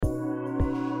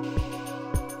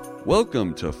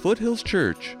Welcome to Foothills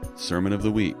Church Sermon of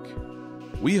the Week.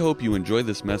 We hope you enjoy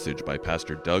this message by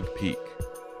Pastor Doug Peak.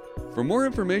 For more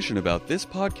information about this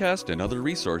podcast and other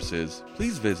resources,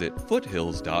 please visit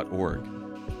foothills.org.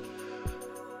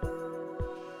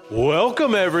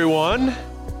 Welcome, everyone,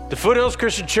 to Foothills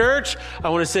Christian Church. I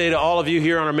want to say to all of you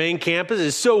here on our main campus,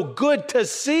 it's so good to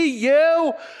see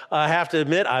you. I have to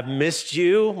admit, I've missed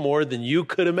you more than you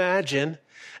could imagine.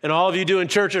 And all of you doing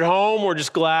church at home, we're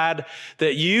just glad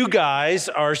that you guys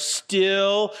are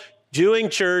still doing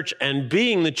church and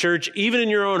being the church, even in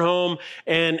your own home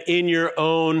and in your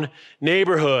own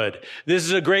neighborhood. This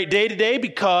is a great day today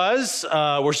because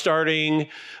we're starting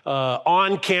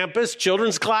on-campus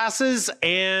children's classes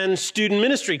and student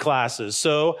ministry classes.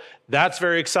 So that's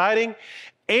very exciting.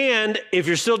 And if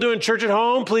you're still doing church at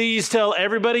home, please tell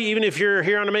everybody, even if you're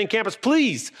here on the main campus,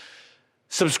 please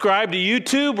subscribe to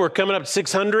YouTube. We're coming up to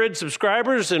 600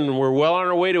 subscribers, and we're well on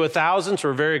our way to 1,000, so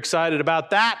we're very excited about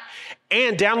that.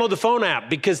 And download the phone app,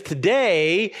 because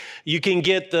today you can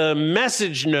get the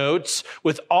message notes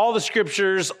with all the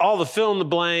scriptures, all the fill in the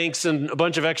blanks, and a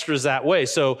bunch of extras that way.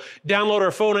 So download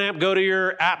our phone app, go to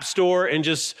your app store, and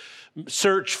just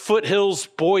search Foothills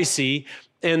Boise,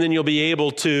 and then you'll be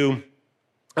able to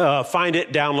find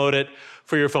it, download it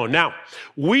for your phone. Now,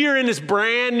 we are in this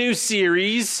brand new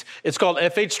series. It's called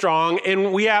F8 Strong,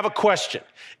 and we have a question.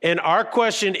 And our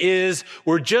question is,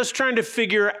 we're just trying to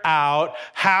figure out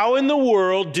how in the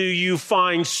world do you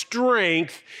find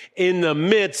strength in the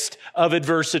midst of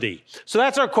adversity? So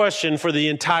that's our question for the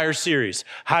entire series.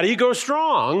 How do you go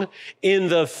strong in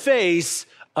the face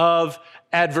of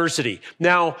adversity?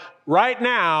 Now, right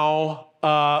now,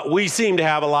 we seem to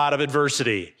have a lot of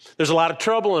adversity. There's a lot of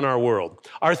trouble in our world.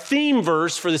 Our theme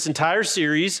verse for this entire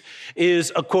series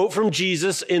is a quote from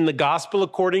Jesus in the Gospel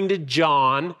according to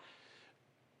John,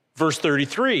 verse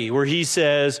 33, where he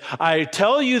says, I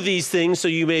tell you these things so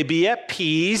you may be at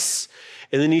peace.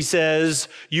 And then he says,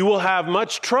 you will have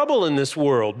much trouble in this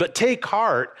world, but take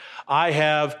heart, I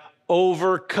have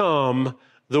overcome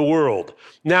the world.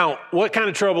 Now, what kind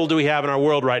of trouble do we have in our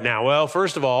world right now? Well,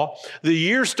 first of all, the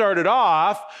year started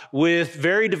off with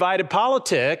very divided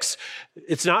politics.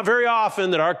 It's not very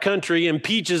often that our country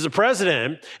impeaches a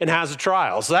president and has a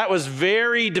trial. So that was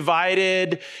very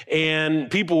divided, and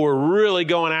people were really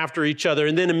going after each other.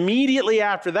 And then immediately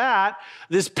after that,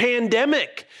 this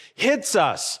pandemic hits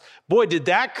us. Boy, did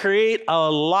that create a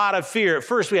lot of fear. At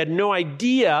first, we had no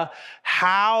idea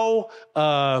how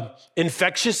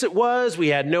infectious it was. We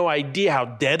had no idea how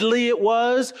deadly it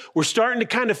was. We're starting to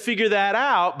kind of figure that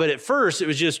out, but at first, it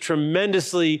was just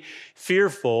tremendously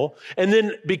fearful. And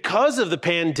then because of the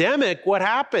pandemic, what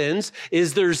happens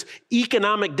is there's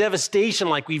economic devastation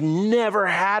like we've never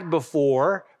had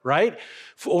before, right?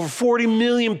 Over 40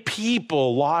 million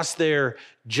people lost their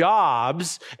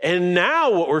jobs, and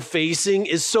now what we're facing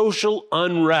is social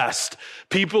unrest.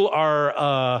 People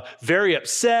are very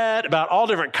upset about all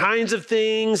different kinds of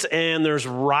things, and there's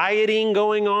rioting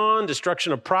going on,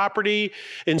 destruction of property.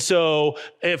 And so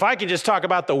if I could just talk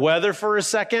about the weather for a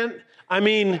second, I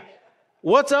mean,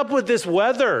 what's up with this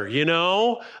weather, you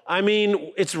know? I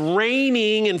mean, it's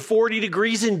raining and 40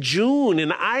 degrees in June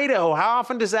in Idaho. How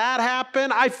often does that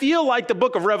happen? I feel like the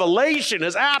book of Revelation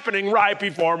is happening right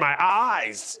before my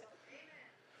eyes.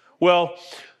 Well,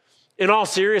 in all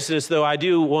seriousness, though, I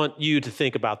do want you to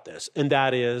think about this, and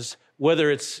that is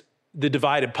whether it's the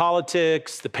divided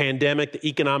politics, the pandemic, the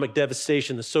economic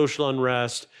devastation, the social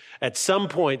unrest, at some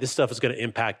point, this stuff is going to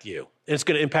impact you. And it's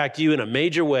going to impact you in a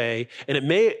major way, and it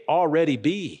may already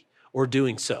be or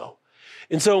doing so.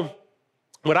 And so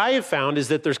what I have found is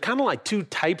that there's kind of like two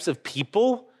types of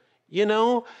people, you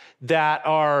know, that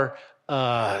are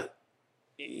that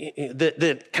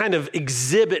kind of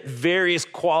exhibit various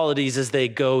qualities as they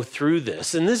go through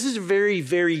this. And this is very,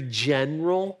 very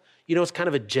general. You know, it's kind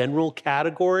of a general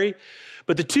category.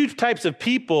 But the two types of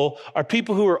people are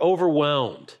people who are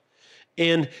overwhelmed.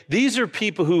 And these are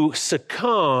people who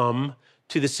succumb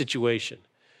to the situation.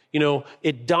 You know,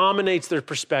 it dominates their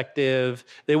perspective.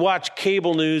 They watch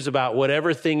cable news about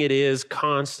whatever thing it is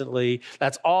constantly.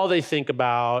 That's all they think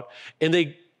about. And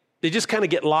they just kind of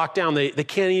get locked down. They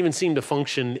can't even seem to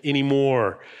function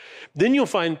anymore. Then you'll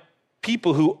find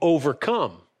people who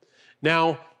overcome.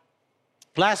 Now,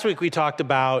 last week we talked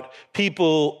about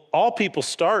all people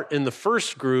start in the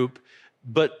first group,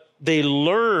 but they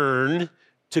learn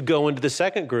to go into the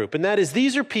second group. And that is,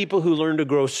 these are people who learn to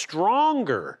grow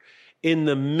stronger in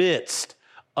the midst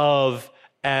of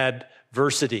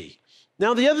adversity.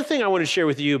 Now, the other thing I want to share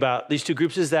with you about these two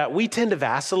groups is that we tend to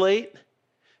vacillate.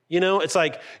 You know, it's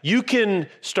like you can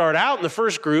start out in the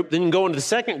first group, then go into the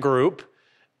second group,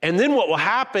 And then what will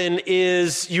happen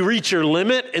is you reach your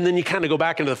limit, and then you kind of go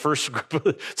back into the first group.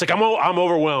 It's like, I'm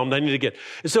overwhelmed. I need to get.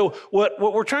 And so what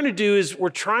we're trying to do is we're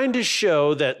trying to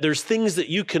show that there's things that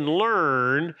you can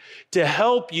learn to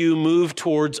help you move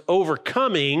towards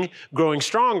overcoming, growing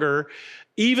stronger,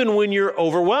 even when you're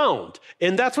overwhelmed.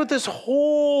 And that's what this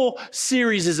whole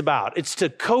series is about. It's to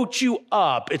coach you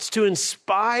up. It's to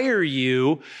inspire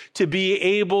you to be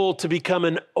able to become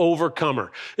an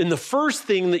overcomer. And the first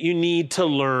thing that you need to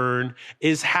learn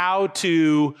is how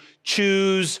to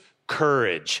choose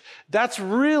courage. That's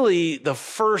really the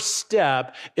first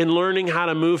step in learning how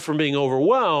to move from being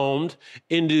overwhelmed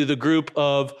into the group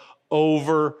of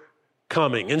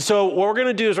overcoming. And so what we're going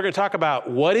to do is we're going to talk about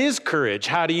what is courage?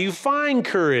 How do you find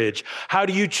courage? How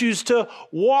do you choose to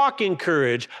walk in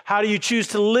courage? How do you choose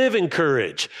to live in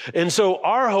courage? And so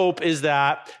our hope is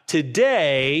that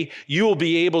today you will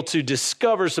be able to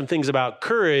discover some things about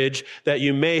courage that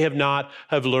you may have not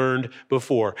have learned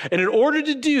before. And in order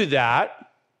to do that,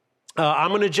 I'm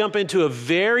going to jump into a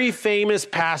very famous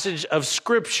passage of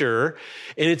Scripture,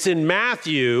 and it's in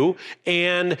Matthew,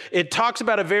 and it talks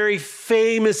about a very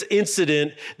famous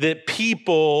incident that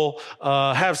people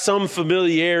have some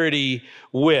familiarity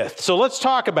with. So let's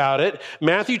talk about it.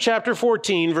 Matthew chapter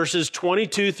 14, verses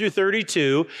 22 through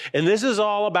 32, and this is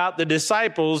all about the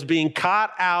disciples being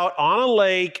caught out on a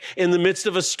lake in the midst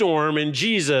of a storm, and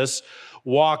Jesus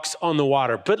walks on the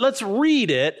water. But let's read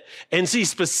it and see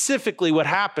specifically what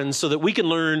happens so that we can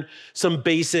learn some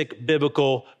basic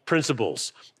biblical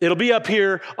principles. It'll be up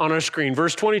here on our screen.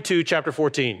 Verse 22, chapter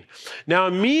 14. Now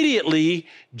immediately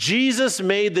Jesus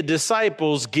made the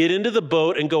disciples get into the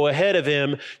boat and go ahead of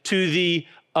him to the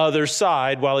other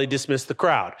side while he dismissed the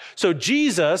crowd. So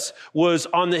Jesus was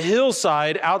on the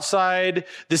hillside outside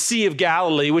the Sea of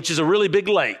Galilee, which is a really big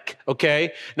lake,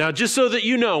 okay? Now, just so that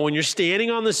you know, when you're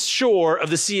standing on the shore of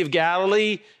the Sea of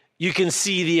Galilee, you can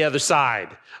see the other side,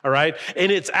 all right?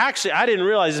 And it's actually, I didn't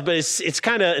realize it, but it's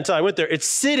kind of, until I went there, it's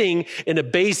sitting in a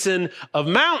basin of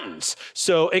mountains.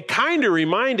 So it kind of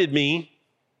reminded me,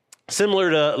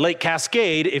 similar to Lake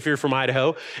Cascade, if you're from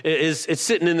Idaho, it's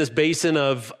sitting in this basin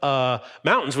of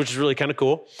mountains, which is really kind of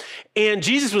cool. And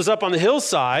Jesus was up on the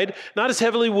hillside, not as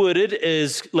heavily wooded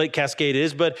as Lake Cascade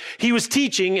is, but he was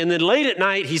teaching, and then late at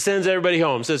night, he sends everybody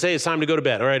home, says, hey, it's time to go to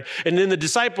bed, all right? And then the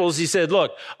disciples, he said,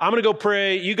 look, I'm going to go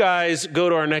pray. You guys go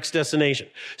to our next destination.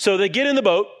 So they get in the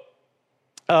boat.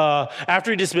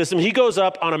 After he dismissed them, he goes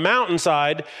up on a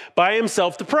mountainside by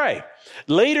himself to pray.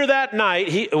 Later that night,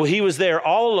 he was there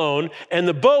all alone, and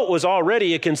the boat was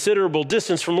already a considerable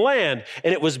distance from land,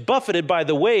 and it was buffeted by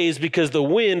the waves because the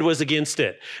wind was against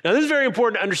it. Now, this is very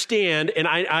important to understand, and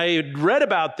I read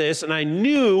about this, and I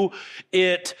knew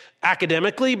it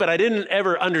academically, but I didn't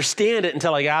ever understand it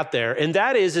until I got there. And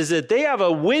that is that they have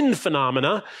a wind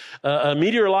phenomena, a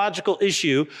meteorological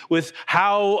issue with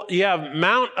how you have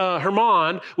Mount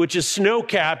Hermon, which is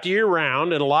snow-capped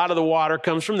year-round, and a lot of the water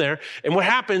comes from there. And what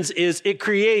happens is it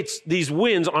creates these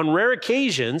winds on rare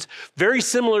occasions, very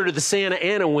similar to the Santa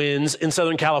Ana winds in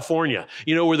Southern California,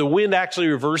 you know, where the wind actually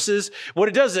reverses. What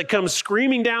it does is it comes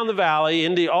screaming down the valley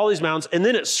into all these mountains, and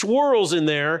then it swirls in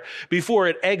there before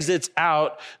it exits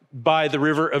out by the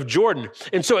river of Jordan.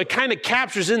 And so it kind of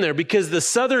captures in there because the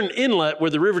southern inlet where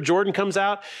the river Jordan comes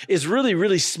out is really,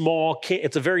 really small.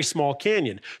 It's a very small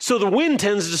canyon. So the wind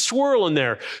tends to swirl in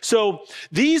there. So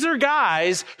these are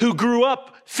guys who grew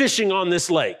up fishing on this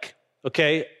lake,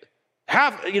 okay?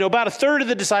 About a third of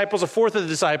the disciples, a fourth of the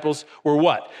disciples were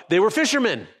what? They were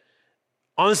fishermen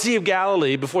on the Sea of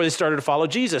Galilee before they started to follow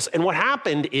Jesus. And what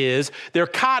happened is they're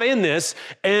caught in this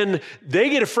and they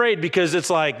get afraid because it's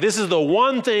like, this is the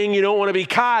one thing you don't want to be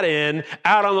caught in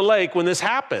out on the lake when this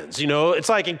happens. You know, it's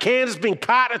like in Kansas being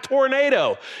caught in a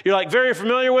tornado. You're like very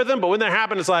familiar with them, but when that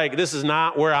happens, it's like, this is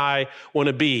not where I want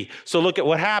to be. So look at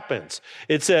what happens.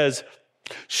 It says,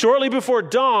 shortly before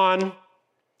dawn,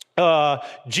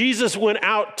 Jesus went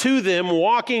out to them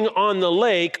walking on the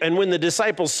lake, and when the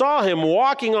disciples saw him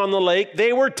walking on the lake,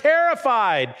 they were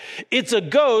terrified. It's a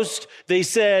ghost, they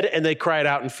said, and they cried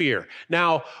out in fear.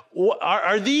 Now,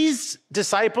 are these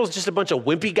disciples just a bunch of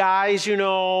wimpy guys, you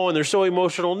know, and they're so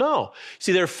emotional? No.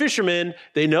 See, they're fishermen.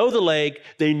 They know the lake.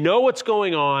 They know what's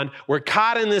going on. We're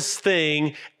caught in this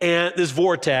thing and this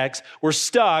vortex. We're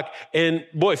stuck. And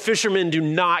boy, fishermen do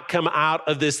not come out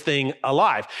of this thing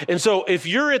alive. And so if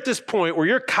you're at this point where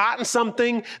you're caught in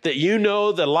something that you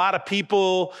know that a lot of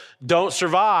people don't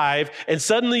survive, and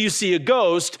suddenly you see a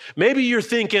ghost, maybe you're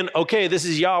thinking, okay, this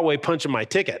is Yahweh punching my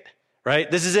ticket, right?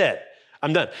 This is it.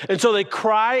 I'm done. And so they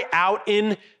cry out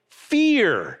in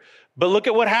fear. But look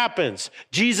at what happens.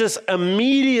 Jesus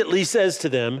immediately says to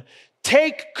them,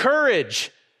 take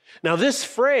courage. Now, this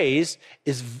phrase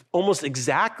is almost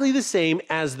exactly the same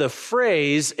as the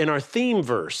phrase in our theme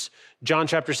verse, John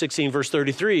chapter 16, verse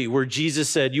 33, where Jesus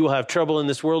said, "You will have trouble in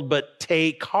this world, but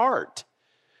take heart."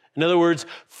 In other words,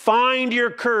 find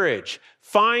your courage,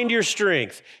 find your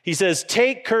strength. He says,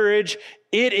 take courage.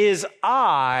 It is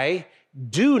I.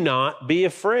 Do not be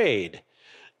afraid.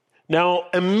 Now,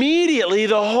 immediately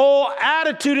the whole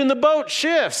attitude in the boat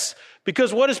shifts,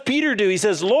 because what does Peter do? He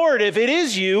says, "Lord, if it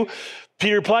is you,"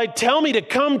 Peter replied, "tell me to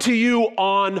come to you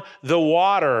on the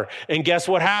water." And guess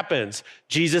what happens?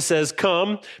 Jesus says,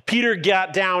 "Come." Peter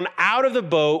got down out of the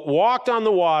boat, walked on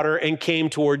the water, and came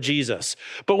toward Jesus.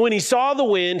 But when he saw the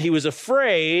wind, he was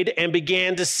afraid and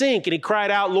began to sink. And he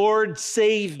cried out, "Lord,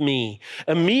 save me."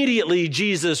 Immediately,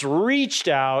 Jesus reached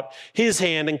out his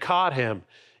hand and caught him.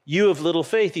 "You of little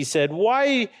faith," he said,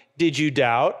 "why did you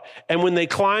doubt?" And when they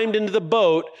climbed into the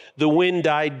boat, the wind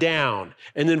died down.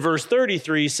 And then verse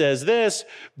 33 says this,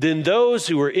 "Then those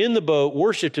who were in the boat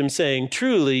worshiped him, saying,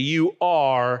 'Truly, you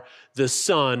are the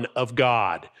Son of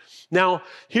God.'" Now,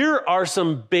 here are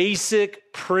some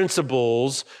basic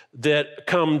principles that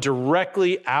come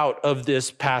directly out of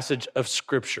this passage of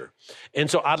Scripture. And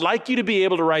so I'd like you to be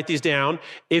able to write these down.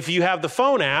 If you have the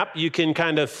phone app, you can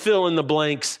kind of fill in the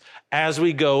blanks as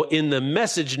we go in the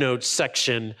message notes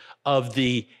section of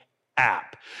the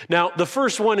app. Now, the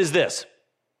first one is this,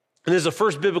 and this is the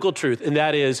first biblical truth, and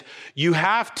that is you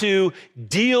have to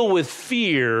deal with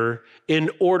fear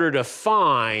in order to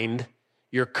find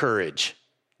your courage.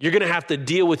 You're going to have to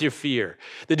deal with your fear.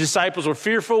 The disciples were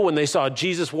fearful when they saw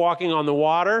Jesus walking on the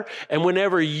water, and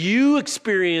whenever you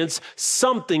experience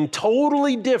something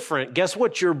totally different, guess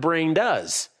what your brain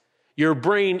does? Your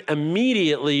brain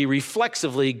immediately,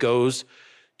 reflexively goes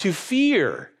to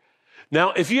fear.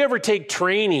 Now, if you ever take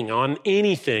training on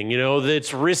anything,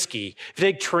 that's risky, if you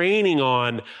take training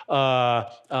on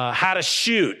how to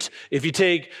shoot, if you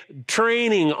take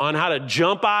training on how to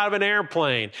jump out of an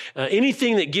airplane,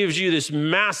 anything that gives you this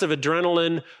massive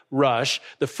adrenaline rush,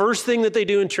 the first thing that they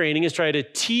do in training is try to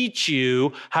teach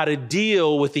you how to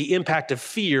deal with the impact of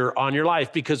fear on your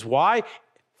life. Because why?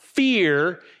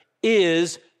 Fear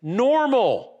is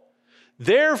normal.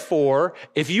 Therefore,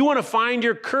 if you want to find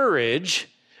your courage,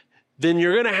 then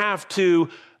you're going to have to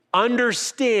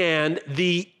understand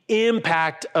the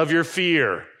impact of your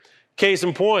fear. Case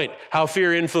in point, how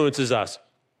fear influences us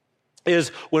is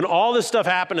when all this stuff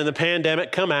happened and the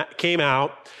pandemic came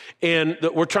out, and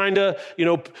we're trying to,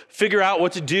 figure out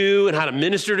what to do and how to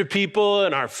minister to people,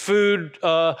 and our food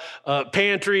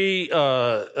pantry,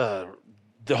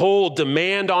 the whole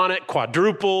demand on it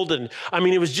quadrupled. And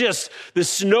it was just the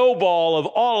snowball of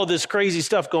all of this crazy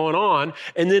stuff going on.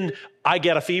 And then I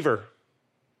get a fever.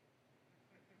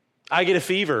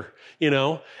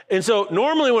 And so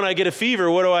normally when I get a fever,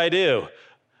 what do?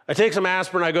 I take some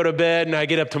aspirin, I go to bed, and I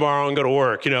get up tomorrow and go to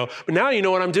work, But now you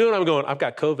know what I'm doing? I'm going, I've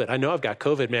got COVID. I know I've got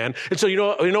COVID, man. And so you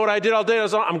know what I did all day?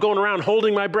 I'm going around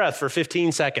holding my breath for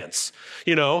 15 seconds,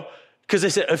 Because they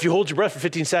said, if you hold your breath for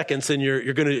 15 seconds, then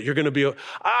you're gonna be.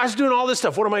 I was doing all this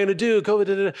stuff. What am I gonna do?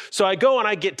 COVID. So I go and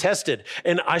I get tested,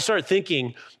 and I start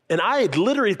thinking, and I had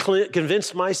literally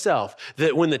convinced myself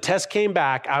that when the test came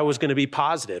back, I was gonna be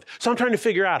positive. So I'm trying to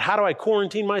figure out, how do I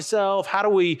quarantine myself? How do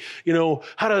we,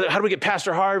 how do we get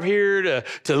Pastor Harv here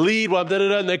to lead? Well,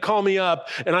 and they call me up,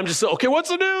 and I'm just, okay, what's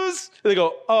the news? And they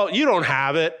go, "Oh, you don't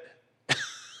have it."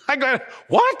 I go,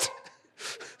 "What?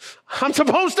 I'm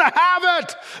supposed to have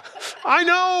it." I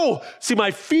know. See,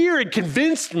 my fear had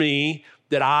convinced me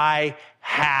that I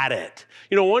had it.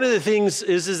 One of the things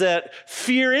is that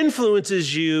fear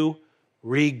influences you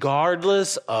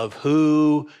regardless of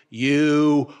who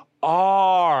you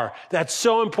are. That's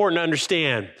so important to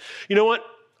understand. You know what?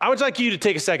 I would like you to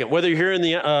take a second, whether you're here in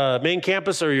the main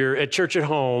campus or you're at church at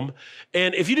home,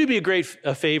 and if you do me a great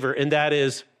favor, and that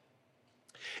is,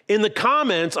 in the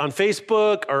comments on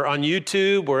Facebook or on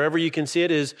YouTube, wherever you can see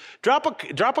it, is drop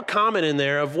a comment in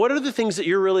there of what are the things that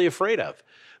you're really afraid of.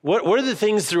 What are the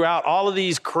things throughout all of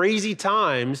these crazy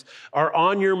times are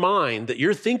on your mind that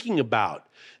you're thinking about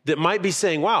that might be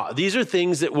saying, wow, these are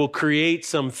things that will create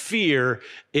some fear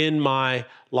in my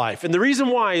life. And the reason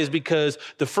why is because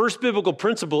the first biblical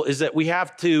principle is that we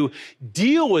have to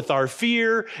deal with our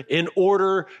fear in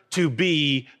order to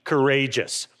be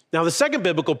courageous. Now, the second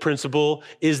biblical principle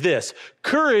is this.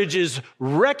 Courage is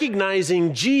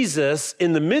recognizing Jesus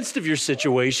in the midst of your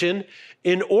situation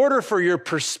in order for your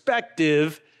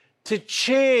perspective to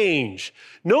change.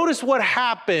 Notice what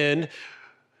happened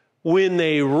when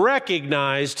they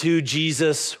recognized who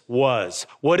Jesus was.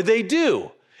 What did they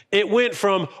do? It went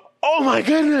from, "Oh my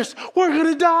goodness, we're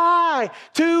going to die,"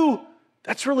 to,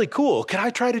 "That's really cool. Can I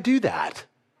try to do that?"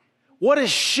 What a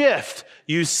shift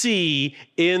you see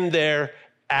in their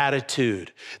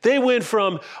attitude. They went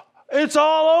from, it's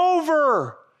all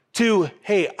over, to,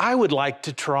 hey, I would like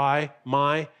to try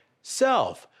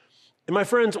myself. And my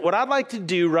friends, what I'd like to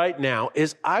do right now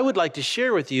is I would like to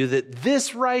share with you that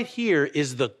this right here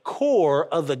is the core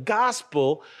of the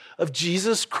gospel of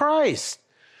Jesus Christ.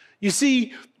 You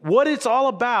see, what it's all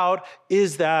about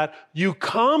is that you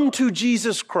come to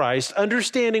Jesus Christ,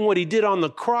 understanding what he did on the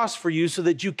cross for you so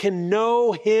that you can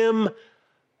know him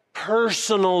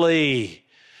personally.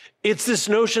 It's this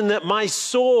notion that my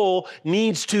soul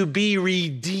needs to be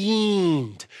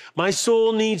redeemed. My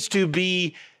soul needs to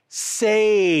be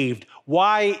saved.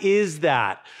 Why is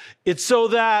that? It's so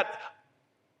that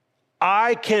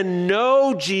I can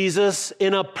know Jesus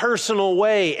in a personal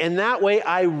way, and that way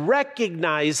I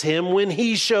recognize him when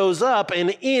he shows up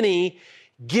in any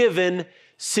given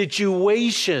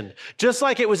situation. Just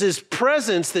like it was his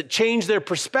presence that changed their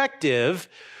perspective,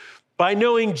 by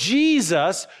knowing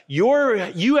Jesus,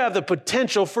 you have the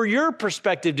potential for your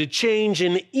perspective to change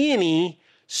in any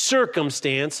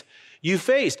circumstance you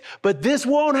faced. But this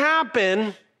won't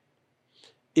happen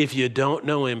if you don't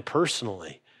know him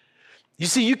personally. You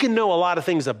see, you can know a lot of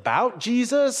things about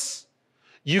Jesus.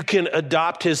 You can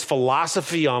adopt his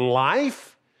philosophy on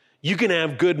life. You can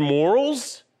have good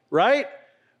morals, right?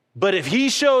 But if he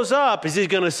shows up, is he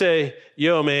going to say,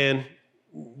 yo, man,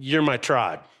 you're my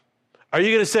tribe? Are you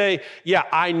going to say, yeah,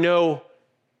 I know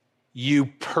you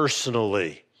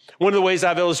personally? One of the ways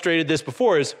I've illustrated this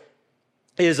before is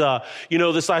this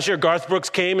last year, Garth Brooks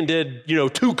came and did,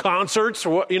 2 concerts,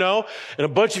 and a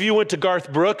bunch of you went to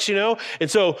Garth Brooks, and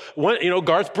so,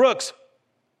 Garth Brooks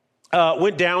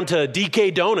went down to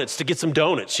DK Donuts to get some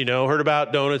donuts, heard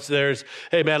about donuts.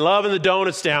 Hey man, loving the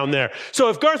donuts down there. So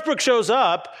if Garth Brooks shows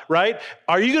up, right,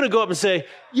 are you going to go up and say,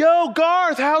 yo,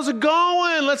 Garth, how's it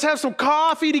going? Let's have some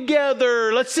coffee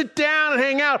together. Let's sit down and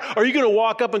hang out. Or are you going to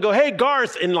walk up and go, hey,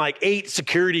 Garth, and like 8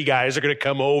 security guys are going to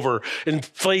come over and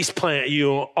face plant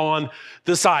you on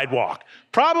the sidewalk?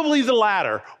 Probably the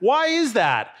latter. Why is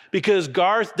that? Because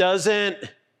Garth doesn't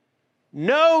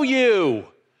know you.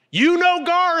 You know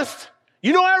Garth.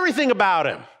 You know everything about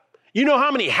him. You know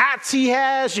how many hats he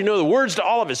has. You know the words to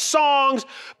all of his songs.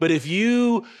 But if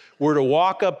you were to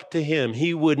walk up to him,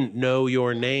 he wouldn't know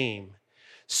your name.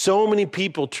 So many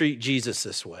people treat Jesus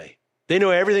this way. They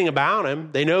know everything about him.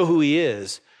 They know who he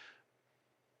is.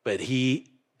 But he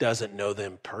doesn't know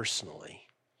them personally.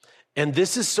 And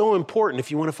this is so important if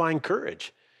you want to find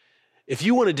courage. If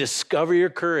you want to discover your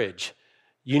courage,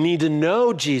 you need to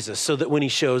know Jesus so that when he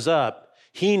shows up,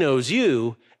 he knows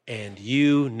you and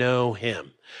you know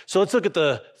him. So let's look at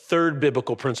the third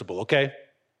biblical principle, okay?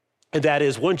 And that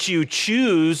is, once you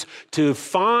choose to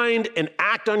find and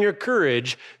act on your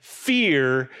courage,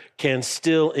 fear can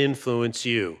still influence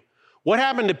you. What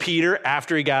happened to Peter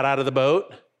after he got out of the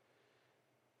boat?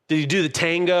 Did he do the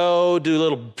tango, do a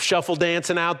little shuffle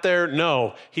dancing out there?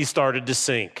 No, he started to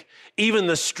sink. Even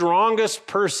the strongest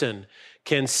person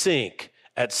can sink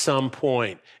at some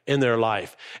point in their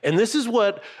life. And this is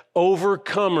what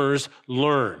overcomers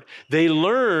learn. They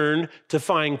learn to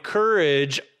find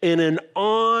courage in an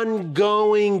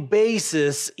ongoing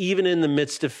basis, even in the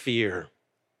midst of fear.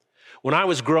 When I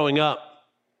was growing up,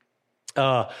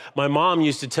 my mom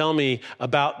used to tell me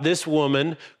about this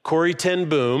woman, Corrie ten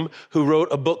Boom, who wrote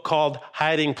a book called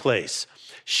Hiding Place.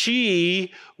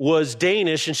 She was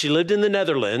Danish and she lived in the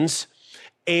Netherlands,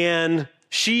 and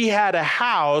she had a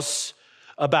house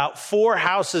about 4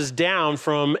 houses down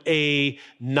from a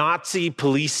Nazi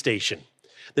police station.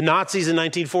 The Nazis in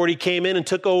 1940 came in and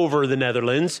took over the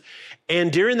Netherlands.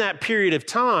 And during that period of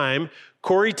time,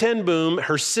 Corrie ten Boom,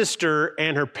 her sister,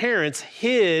 and her parents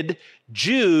hid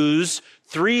Jews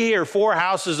 3 or 4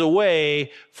 houses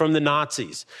away from the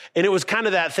Nazis. And it was kind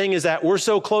of that thing is that we're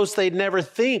so close they'd never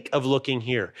think of looking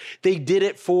here. They did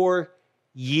it for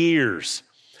years.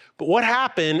 But what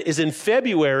happened is in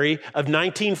February of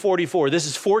 1944, this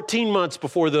is 14 months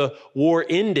before the war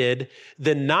ended,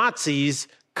 the Nazis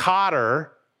caught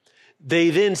her.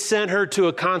 They then sent her to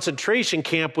a concentration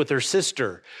camp with her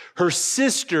sister. Her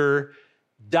sister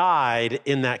died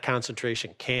in that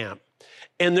concentration camp.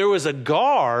 And there was a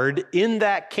guard in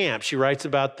that camp, she writes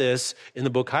about this in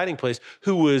the book Hiding Place,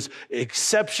 who was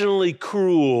exceptionally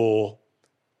cruel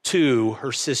to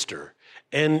her sister.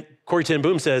 And Corrie ten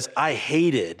Boom says, I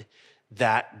hated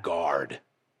that guard.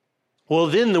 Well,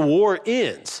 then the war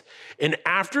ends. And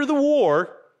after the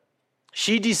war,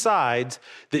 she decides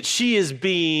that she is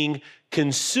being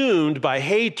consumed by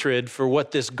hatred for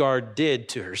what this guard did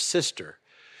to her sister.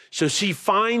 So she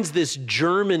finds this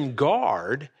German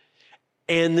guard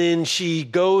And then she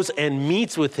goes and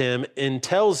meets with him and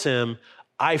tells him,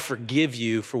 I forgive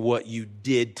you for what you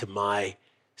did to my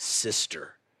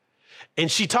sister. And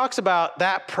she talks about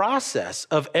that process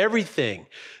of everything,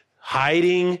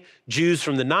 hiding Jews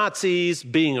from the Nazis,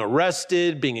 being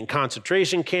arrested, being in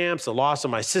concentration camps, the loss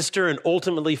of my sister, and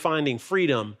ultimately finding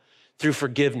freedom through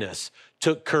forgiveness.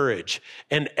 Took courage.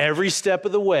 And every step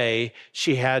of the way,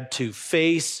 she had to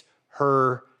face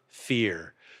her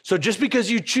fear. So just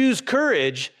because you choose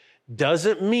courage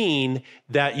doesn't mean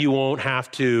that you won't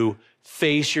have to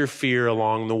face your fear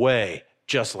along the way,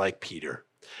 just like Peter.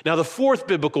 Now, the fourth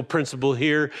biblical principle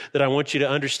here that I want you to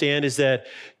understand is that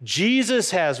Jesus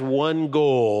has one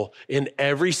goal in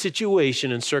every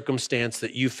situation and circumstance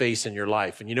that you face in your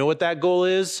life. And you know what that goal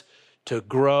is? To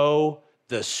grow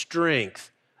the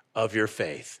strength of your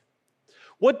faith.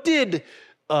 What did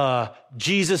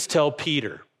Jesus tell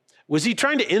Peter? Was he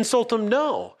trying to insult him?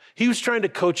 No. He was trying to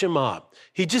coach him up.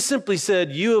 He just simply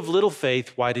said, you have little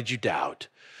faith, why did you doubt?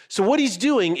 So what he's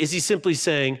doing is he's simply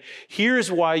saying, here's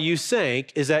why you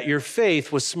sank, is that your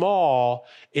faith was small,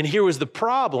 and here was the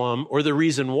problem, or the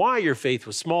reason why your faith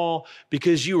was small,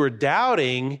 because you were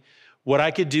doubting what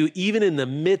I could do even in the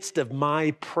midst of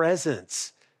my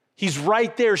presence. He's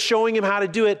right there showing him how to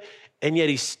do it, and yet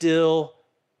he still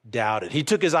doubted. He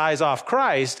took his eyes off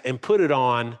Christ and put it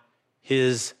on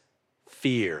his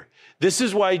fear. This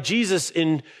is why Jesus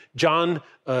in John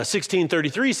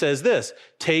 16:33 says this,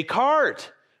 take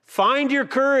heart. Find your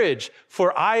courage,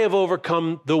 for I have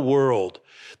overcome the world.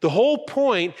 The whole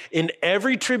point in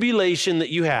every tribulation that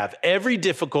you have, every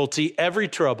difficulty, every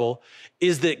trouble,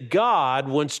 is that God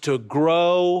wants to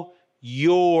grow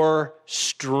your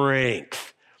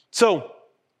strength. So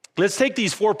let's take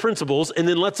these four principles and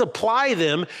then let's apply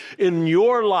them in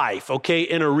your life, okay,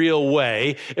 in a real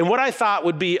way. And what I thought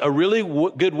would be a really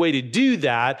good way to do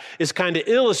that is kind of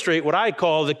illustrate what I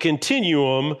call the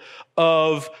continuum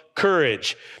of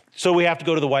courage. So we have to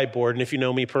go to the whiteboard. And if you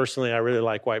know me personally, I really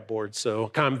like whiteboards,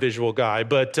 so I'm a visual guy.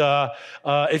 But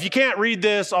if you can't read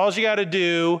this, all you got to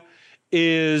do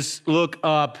is look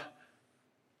up.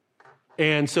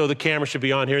 And so the camera should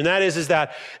be on here. And that is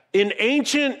that in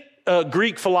ancient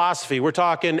Greek philosophy, we're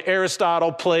talking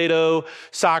Aristotle, Plato,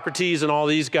 Socrates, and all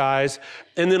these guys.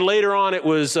 And then later on, it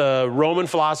was Roman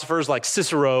philosophers like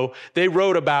Cicero. They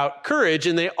wrote about courage,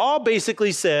 and they all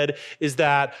basically said is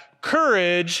that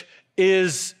courage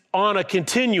is on a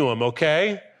continuum,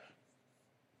 okay?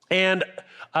 And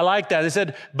I like that. They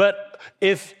said, but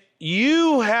if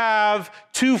you have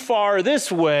too far this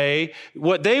way,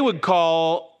 what they would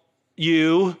call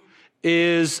you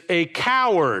is a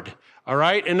coward, all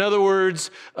right? In other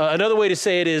words, another way to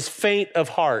say it is faint of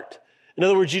heart. In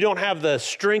other words, you don't have the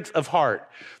strength of heart.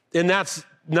 And that's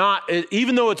not,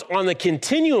 even though it's on the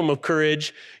continuum of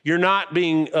courage, you're not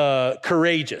being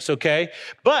courageous, okay?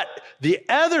 But the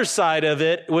other side of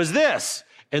it was this,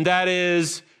 and that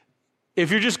is, if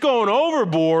you're just going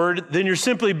overboard, then you're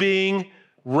simply being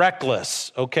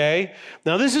reckless, okay?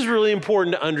 Now, this is really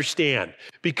important to understand,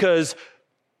 because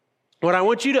what I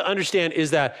want you to understand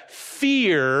is that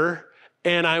fear,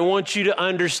 and I want you to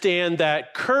understand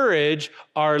that courage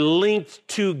are linked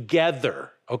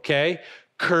together, okay?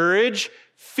 Courage,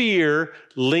 fear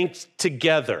linked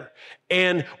together.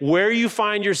 And where you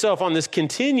find yourself on this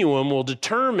continuum will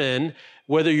determine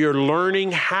whether you're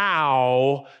learning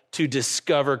how to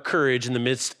discover courage in the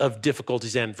midst of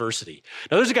difficulties and adversity.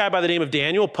 Now, there's a guy by the name of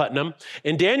Daniel Putnam,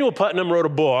 and Daniel Putnam wrote a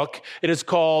book, and it's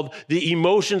called The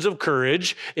Emotions of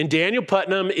Courage. And Daniel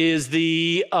Putnam is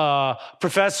the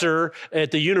professor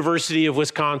at the University of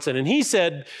Wisconsin. And he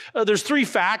said there's three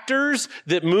factors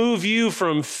that move you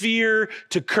from fear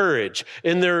to courage,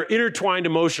 and they're intertwined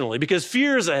emotionally, because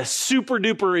fear is a super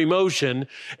duper emotion,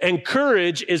 and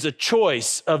courage is a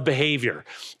choice of behavior.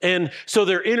 And so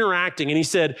they're interacting, and he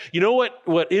said, you know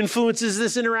what influences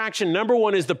this interaction? Number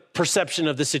one is the perception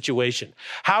of the situation.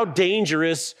 How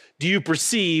dangerous do you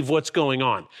perceive what's going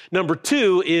on? Number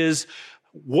two is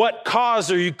what cause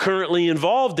are you currently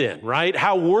involved in, right?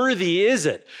 How worthy is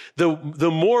it? The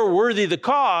more worthy the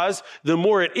cause, the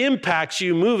more it impacts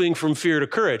you moving from fear to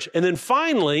courage. And then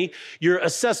finally, your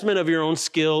assessment of your own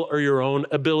skill or your own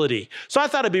ability. So I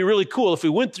thought it'd be really cool if we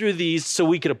went through these so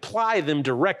we could apply them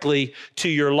directly to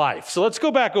your life. So let's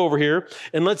go back over here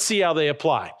and let's see how they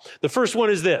apply. The first one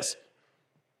is this,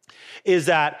 is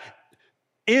that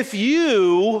if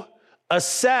you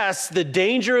assess the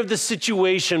danger of the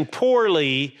situation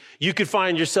poorly, you could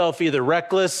find yourself either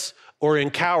reckless or in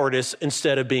cowardice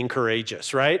instead of being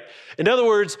courageous, right? In other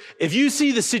words, if you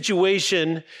see the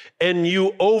situation and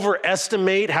you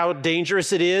overestimate how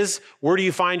dangerous it is, where do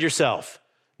you find yourself?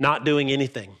 Not doing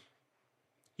anything.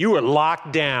 You are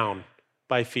locked down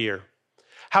by fear.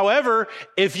 However,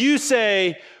 if you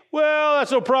say, well, that's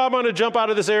no problem, I'm going to jump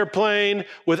out of this airplane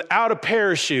without a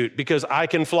parachute because I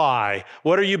can fly,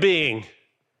 what are you being?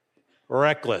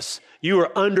 Reckless. You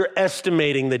are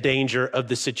underestimating the danger of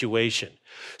the situation.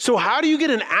 So how do you get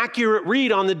an accurate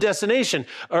read on the destination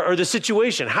or the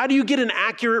situation? How do you get an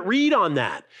accurate read on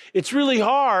that? It's really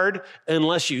hard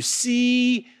unless you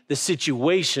see the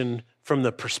situation from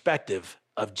the perspective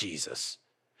of Jesus.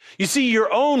 You see,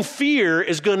 your own fear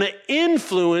is going to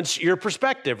influence your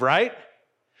perspective, right?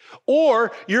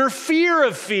 Or your fear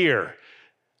of fear.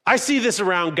 I see this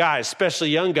around guys, especially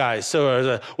young guys.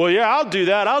 So, well, yeah, I'll do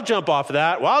that. I'll jump off of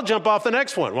that. Well, I'll jump off the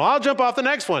next one. Well, I'll jump off the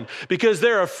next one because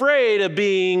they're afraid of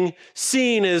being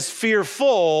seen as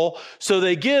fearful. So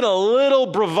they get a little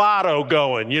bravado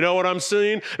going. You know what I'm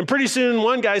saying? And pretty soon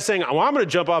one guy's saying, well, I'm going to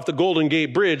jump off the Golden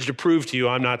Gate Bridge to prove to you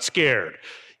I'm not scared.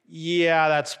 Yeah,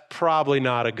 that's probably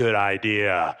not a good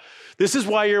idea. This is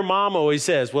why your mom always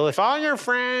says, well, if all your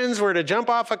friends were to jump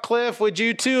off a cliff, would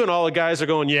you too? And all the guys are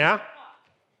going, yeah,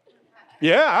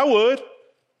 I would.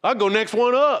 I'll go next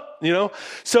one up, you know?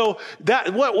 So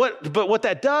that what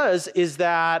that does is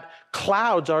that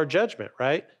clouds our judgment,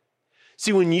 right?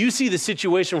 See, when you see the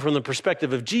situation from the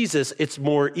perspective of Jesus, it's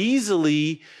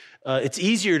easier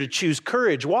to choose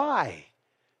courage. Why?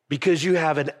 Because you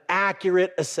have an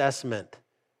accurate assessment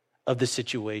of the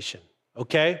situation.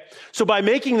 Okay? So by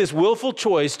making this willful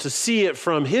choice to see it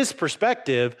from his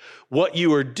perspective, what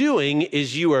you are doing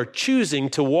is you are choosing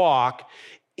to walk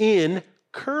in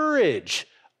courage.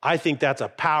 I think that's a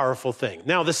powerful thing.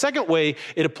 Now, the second way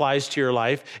it applies to your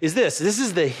life is this. This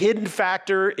is the hidden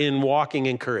factor in walking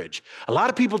in courage. A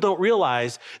lot of people don't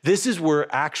realize this is where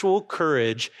actual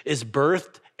courage is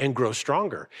birthed and grows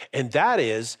stronger. And that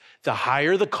is the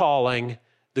higher the calling,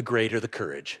 the greater the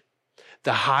courage.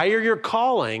 The higher your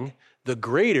calling, the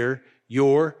greater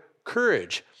your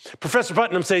courage. Professor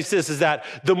Putnam says this, is that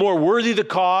the more worthy the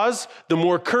cause, the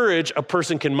more courage a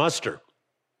person can muster.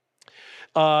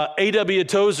 A.W.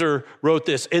 Tozer wrote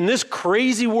this, in this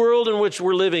crazy world in which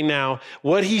we're living now,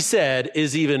 what he said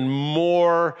is even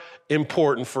more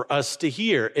important for us to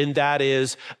hear, and that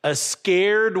is a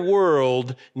scared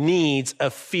world needs a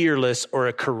fearless or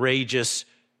a courageous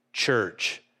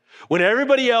church. When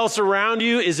everybody else around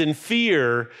you is in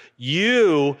fear,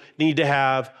 you need to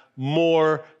have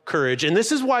more courage. And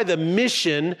this is why the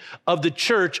mission of the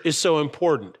church is so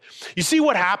important. You see,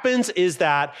 what happens is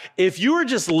that if you are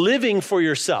just living for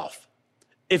yourself,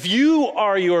 if you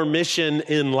are your mission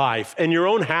in life and your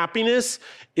own happiness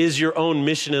is your own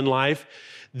mission in life,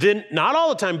 then not all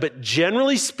the time, but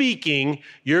generally speaking,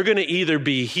 you're going to either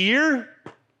be here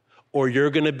or you're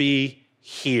going to be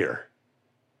here.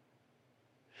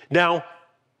 Now,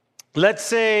 let's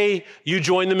say you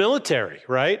join the military,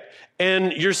 right?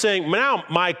 And you're saying, now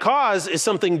my cause is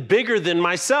something bigger than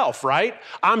myself, right?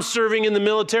 I'm serving in the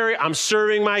military. I'm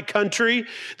serving my country.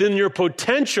 Then your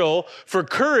potential for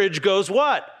courage goes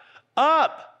what?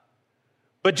 Up.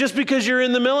 But just because you're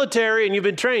in the military and you've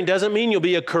been trained doesn't mean you'll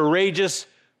be a courageous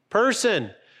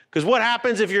person. Because what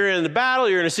happens if you're in the battle,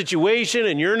 you're in a situation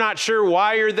and you're not sure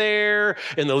why you're there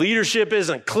and the leadership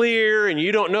isn't clear and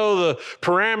you don't know the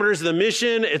parameters of the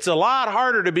mission? It's a lot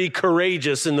harder to be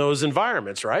courageous in those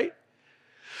environments, right?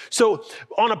 So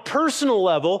on a personal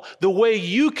level, the way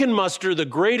you can muster the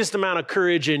greatest amount of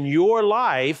courage in your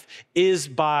life is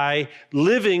by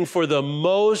living for the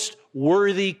most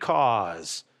worthy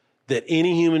cause that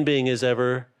any human being has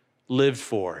ever lived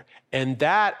for. And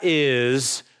that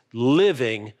is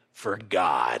living for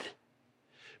God.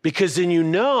 Because then you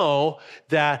know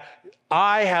that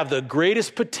I have the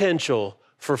greatest potential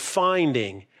for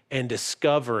finding and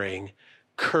discovering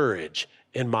courage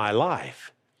in my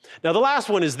life. Now, the last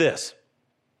one is this,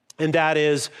 and that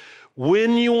is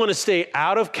when you want to stay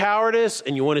out of cowardice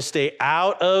and you want to stay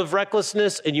out of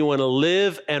recklessness and you want to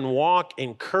live and walk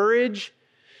in courage,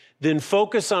 then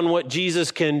focus on what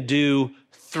Jesus can do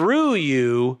through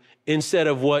you instead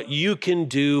of what you can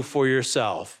do for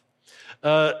yourself.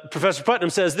 Professor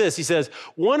Putnam says this, he says,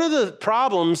 one of the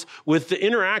problems with the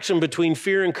interaction between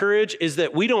fear and courage is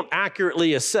that we don't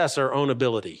accurately assess our own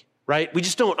ability, right? We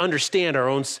just don't understand our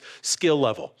own skill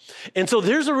level. And so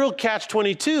there's a real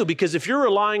catch-22, because if you're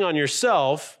relying on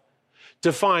yourself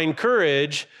to find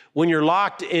courage when you're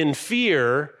locked in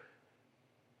fear,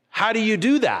 how do you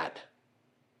do that?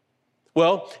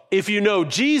 Well, if you know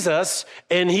Jesus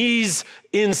and he's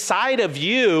inside of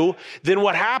you, then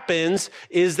what happens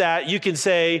is that you can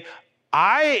say,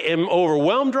 I am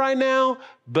overwhelmed right now,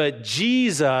 but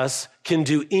Jesus can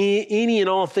do any and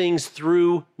all things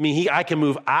through me. I can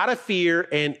move out of fear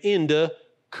and into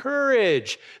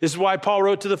courage. This is why Paul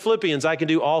wrote to the Philippians, I can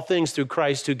do all things through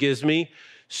Christ who gives me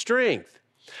strength.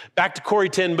 Back to Corrie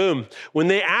ten Boom. When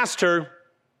they asked her,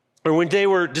 or when they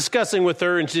were discussing with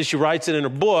her, and she writes it in her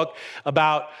book,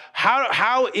 about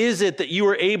how is it that you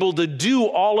were able to do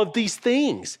all of these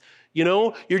things? You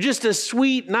know, you're just a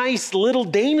sweet, nice little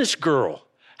Danish girl.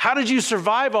 How did you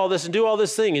survive all this and do all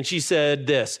this thing? And she said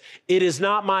this, it is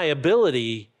not my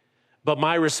ability, but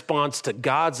my response to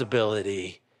God's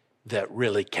ability that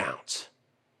really counts.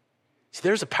 See,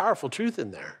 there's a powerful truth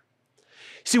in there.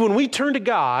 See, when we turn to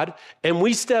God and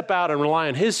we step out and rely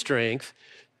on his strength,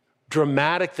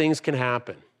 dramatic things can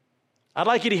happen. I'd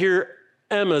like you to hear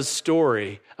Emma's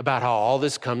story about how all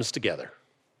this comes together.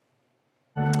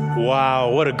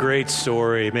 Wow, what a great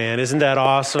story, man. Isn't that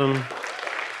awesome?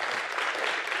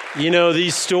 You know,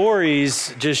 these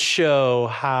stories just show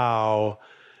how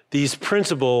these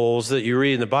principles that you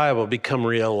read in the Bible become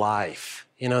real life.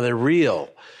 You know, they're real,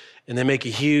 and they make a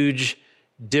huge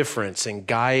difference in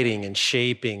guiding and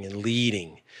shaping and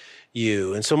leading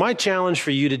you. And so my challenge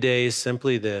for you today is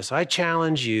simply this. I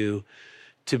challenge you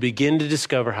to begin to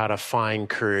discover how to find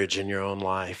courage in your own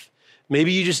life.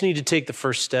 Maybe you just need to take the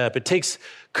first step. It takes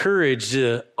courage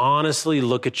to honestly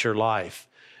look at your life.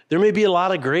 There may be a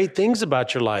lot of great things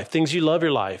about your life, things you love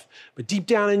your life, but deep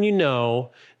down in you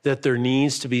know that there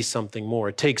needs to be something more.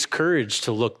 It takes courage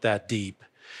to look that deep.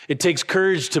 It takes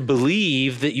courage to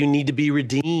believe that you need to be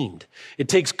redeemed. It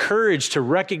takes courage to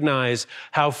recognize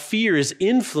how fear is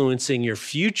influencing your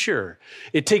future.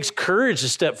 It takes courage to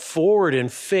step forward in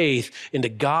faith into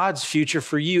God's future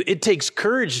for you. It takes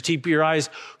courage to keep your eyes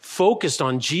focused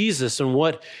on Jesus and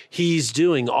what he's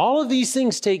doing. All of these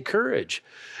things take courage.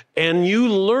 And you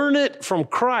learn it from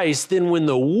Christ, then when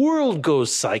the world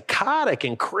goes psychotic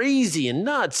and crazy and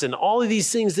nuts and all of these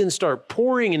things then start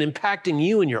pouring and impacting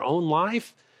you in your own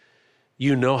life,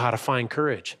 you know how to find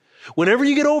courage. Whenever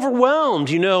you get overwhelmed,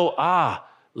 you know,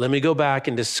 let me go back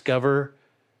and discover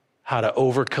how to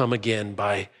overcome again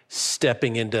by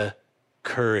stepping into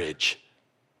courage.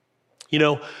 You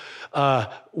know,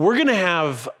 we're going to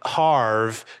have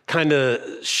Harv kind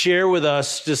of share with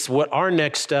us just what our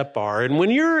next step are. And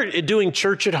when you're doing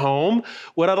church at home,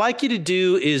 what I'd like you to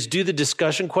do is do the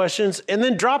discussion questions and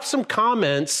then drop some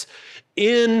comments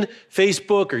in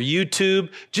Facebook or YouTube,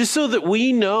 just so that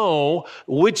we know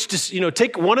which,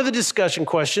 take one of the discussion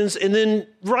questions and then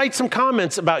write some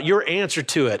comments about your answer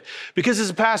to it. Because as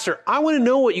a pastor, I want to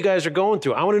know what you guys are going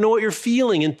through. I want to know what you're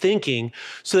feeling and thinking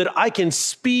so that I can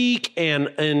speak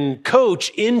and coach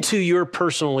into your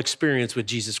personal experience with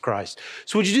Jesus Christ.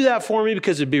 So would you do that for me?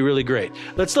 Because it'd be really great.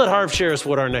 Let's let Harv share us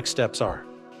what our next steps are.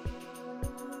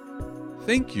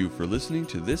 Thank you for listening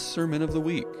to this Sermon of the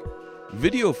Week.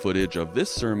 Video footage of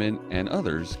this sermon and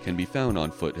others can be found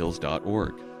on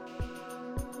foothills.org.